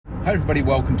Hi everybody,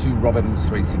 welcome to Robbins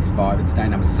 365. It's day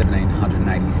number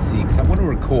 1786. I want to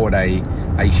record a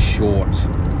short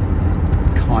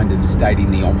kind of stating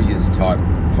the obvious type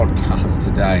podcast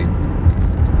today.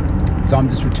 So I'm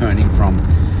just returning from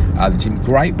the gym.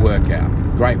 Great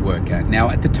workout. Now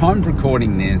at the time of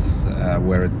recording this,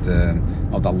 we're at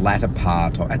the latter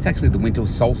part. It's actually the winter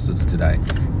solstice today,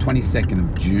 22nd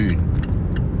of June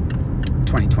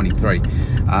 2023.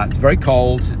 It's very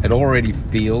cold. It already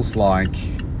feels like,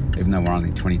 even though we're only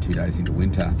 22 days into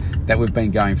winter, that we've been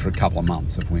going for a couple of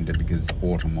months of winter because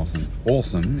autumn wasn't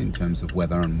awesome in terms of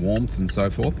weather and warmth and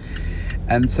so forth.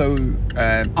 And so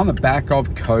on the back of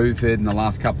COVID in the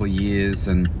last couple of years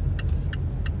and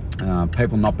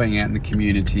people not being out in the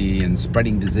community and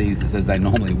spreading diseases as they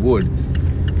normally would,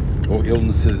 or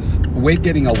illnesses, we're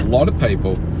getting a lot of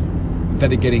people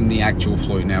that are getting the actual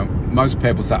flu. Now, most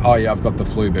people say, oh yeah, I've got the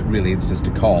flu, but really it's just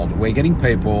a cold. We're getting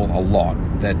people a lot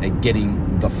that are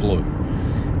getting the flu.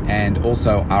 And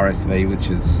also RSV, which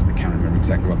is, I can't remember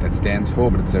exactly what that stands for,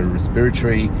 but it's a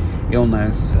respiratory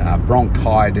illness,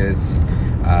 bronchitis,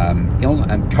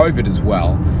 and COVID as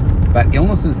well. But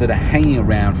illnesses that are hanging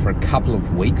around for a couple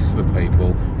of weeks for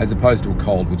people, as opposed to a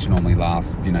cold, which normally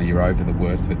lasts, you're over the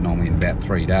worst of it normally in about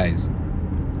 3 days.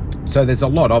 So there's a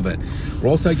lot of it. We're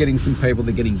also getting some people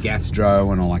that are getting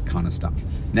gastro and all that kind of stuff.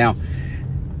 Now,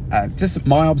 just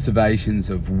my observations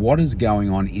of what is going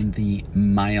on in the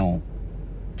male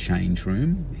change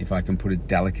room, if I can put it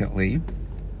delicately,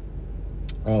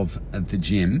 of the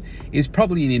gym, is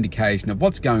probably an indication of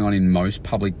what's going on in most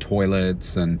public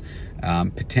toilets and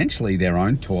potentially their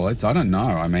own toilets. I don't know.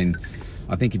 I mean,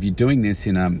 I think if you're doing this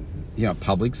in a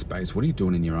public space, what are you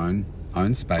doing in your own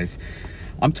space?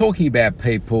 I'm talking about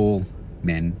people,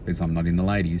 men, because I'm not in the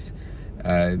ladies,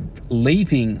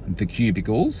 leaving the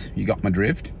cubicles, you got my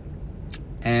drift,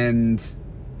 and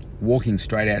walking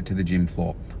straight out to the gym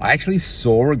floor. I actually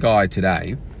saw a guy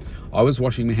today. I was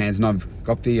washing my hands and I've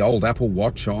got the old Apple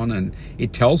Watch on and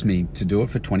it tells me to do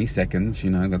it for 20 seconds.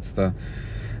 That's the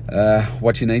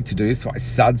what you need to do. So I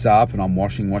suds up and I'm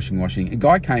washing. A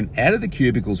guy came out of the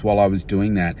cubicles while I was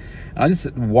doing that. And I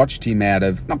just watched him out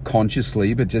of, not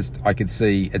consciously, but just I could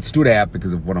see, it stood out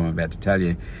because of what I'm about to tell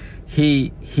you.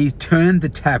 He turned the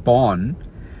tap on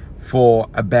for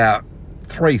about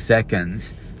 3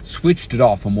 seconds, switched it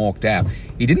off and walked out.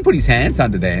 He didn't put his hands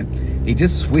under there. He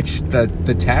just switched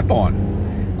the tap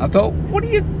on. I thought, what are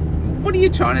you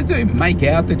trying to do? Make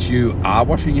out that you are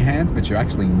washing your hands, but you're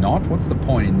actually not? What's the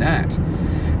point in that?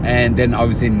 And then I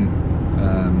was in,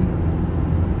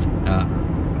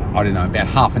 I don't know, about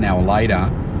half an hour later,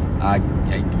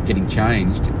 getting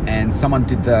changed, and someone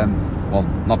did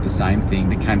not the same thing,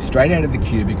 but came straight out of the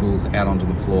cubicles out onto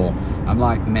the floor. I'm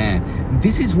like, man,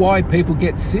 this is why people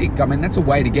get sick. I mean, that's a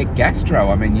way to get gastro.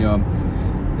 I mean, your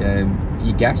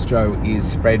gastro is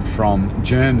spread from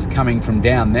germs coming from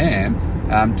down there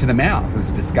to the mouth,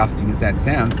 as disgusting as that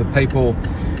sounds. But people,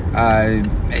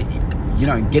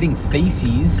 getting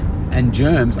feces and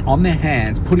germs on their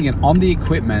hands, putting it on the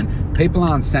equipment. People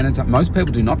aren't sanitized. Most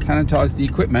people do not sanitize the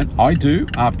equipment. I do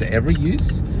after every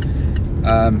use.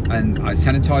 And I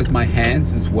sanitize my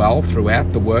hands as well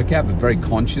throughout the workout, but very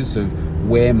conscious of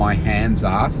where my hands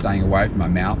are, staying away from my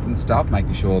mouth and stuff,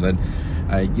 making sure that,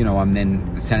 I'm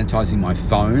then sanitizing my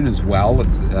phone as well.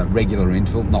 It's a regular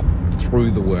interval, not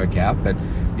through the workout, but,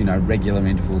 regular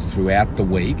intervals throughout the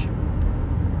week,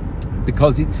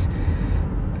 because it's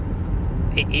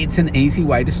an easy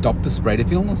way to stop the spread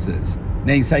of illnesses.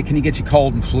 Now you say, can you get your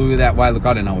cold and flu that way? Look,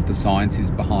 I don't know what the science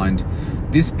is behind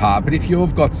this part, but if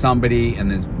you've got somebody,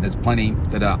 and there's plenty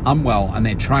that are unwell and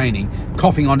they're training,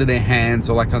 coughing onto their hands,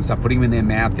 all that kind of stuff, putting them in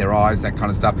their mouth, their eyes, that kind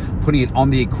of stuff, putting it on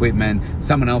the equipment,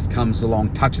 someone else comes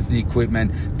along, touches the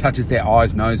equipment, touches their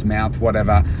eyes, nose, mouth,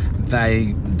 whatever,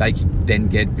 they then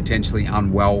get potentially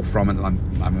unwell from it.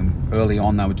 I mean, early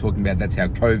on they were talking about that's how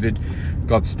COVID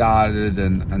got started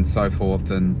and so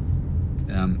forth. And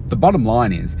the bottom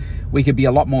line is we could be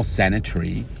a lot more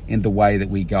sanitary in the way that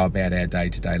we go about our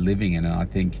day-to-day living. And I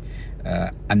think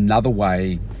another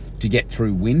way to get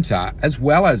through winter, as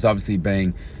well as obviously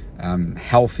being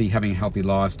healthy, having a healthy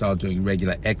lifestyle, doing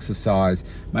regular exercise,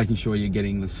 making sure you're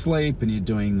getting the sleep and you're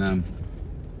doing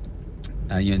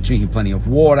drinking plenty of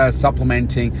water,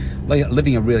 supplementing,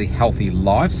 living a really healthy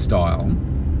lifestyle.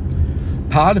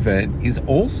 Part of it is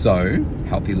also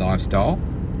healthy lifestyle,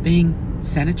 being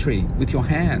sanitary with your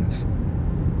hands,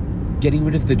 getting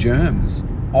rid of the germs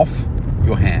off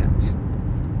your hands.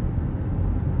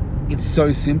 It's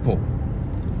so simple,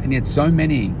 and yet so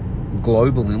many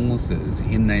global illnesses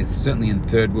certainly in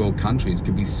third world countries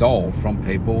could be solved from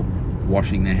people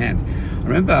washing their hands. I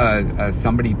remember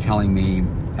somebody telling me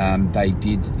they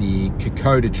did the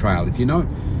Kokoda Trail. If you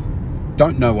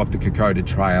don't know what the Kokoda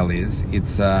Trail is,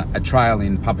 it's a trail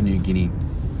in Papua New Guinea,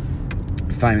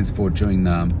 famous for during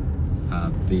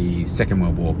the Second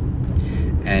World War.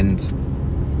 And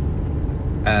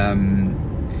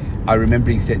I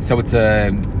remember he said, so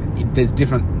there's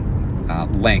different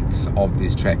lengths of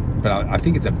this trek, but I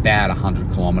think it's about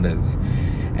 100 kilometres.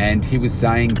 And he was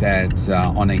saying that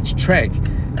on each trek,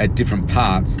 at different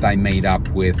parts, they meet up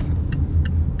with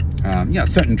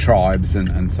certain tribes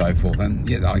and so forth.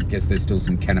 And I guess there's still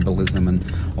some cannibalism and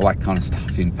all that kind of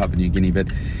stuff in Papua New Guinea. But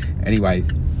anyway,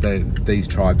 these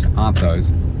tribes aren't those.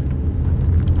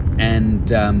 And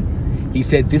he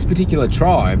said this particular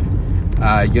tribe,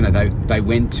 they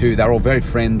went to, they're all very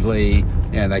friendly.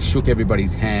 They shook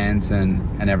everybody's hands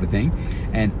and everything.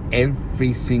 And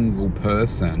every single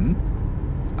person,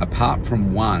 apart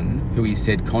from one who he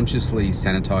said consciously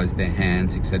sanitized their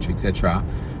hands, etc.,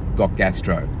 got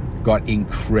gastro, got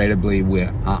incredibly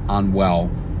unwell,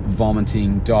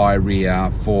 vomiting,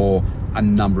 diarrhea for a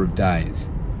number of days.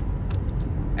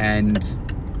 And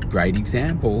great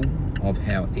example of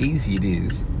how easy it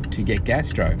is to get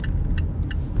gastro.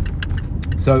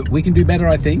 So we can do better,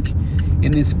 I think,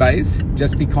 in this space.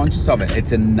 Just be conscious of it.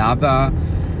 It's another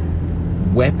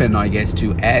weapon, I guess,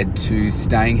 to add to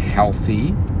staying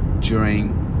healthy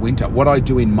during winter. What I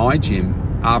do in my gym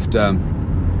after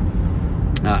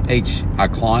each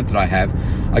client that I have,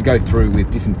 I go through with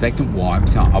disinfectant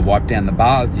wipes. I wipe down the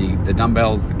bars, the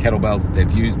dumbbells, the kettlebells that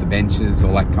they've used, the benches,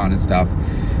 all that kind of stuff.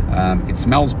 It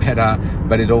smells better,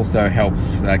 but it also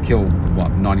helps kill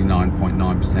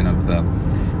 99.9% of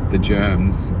the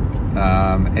germs.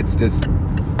 It's just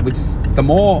the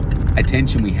more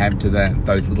attention we have to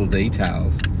those little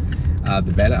details,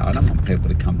 the better. I don't want people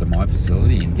to come to my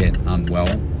facility and get unwell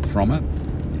from it.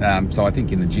 So I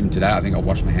think in the gym today, I think I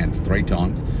washed my hands 3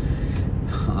 times.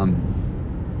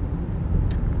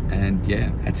 And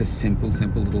yeah, it's a simple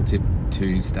little tip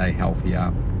to stay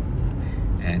healthier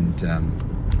and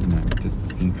just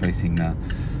increasing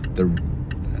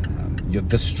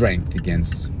the strength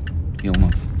against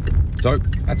illness. So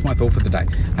that's my thought for the day.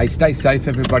 Hey, stay safe,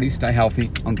 everybody. Stay healthy.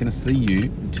 I'm going to see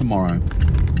you tomorrow.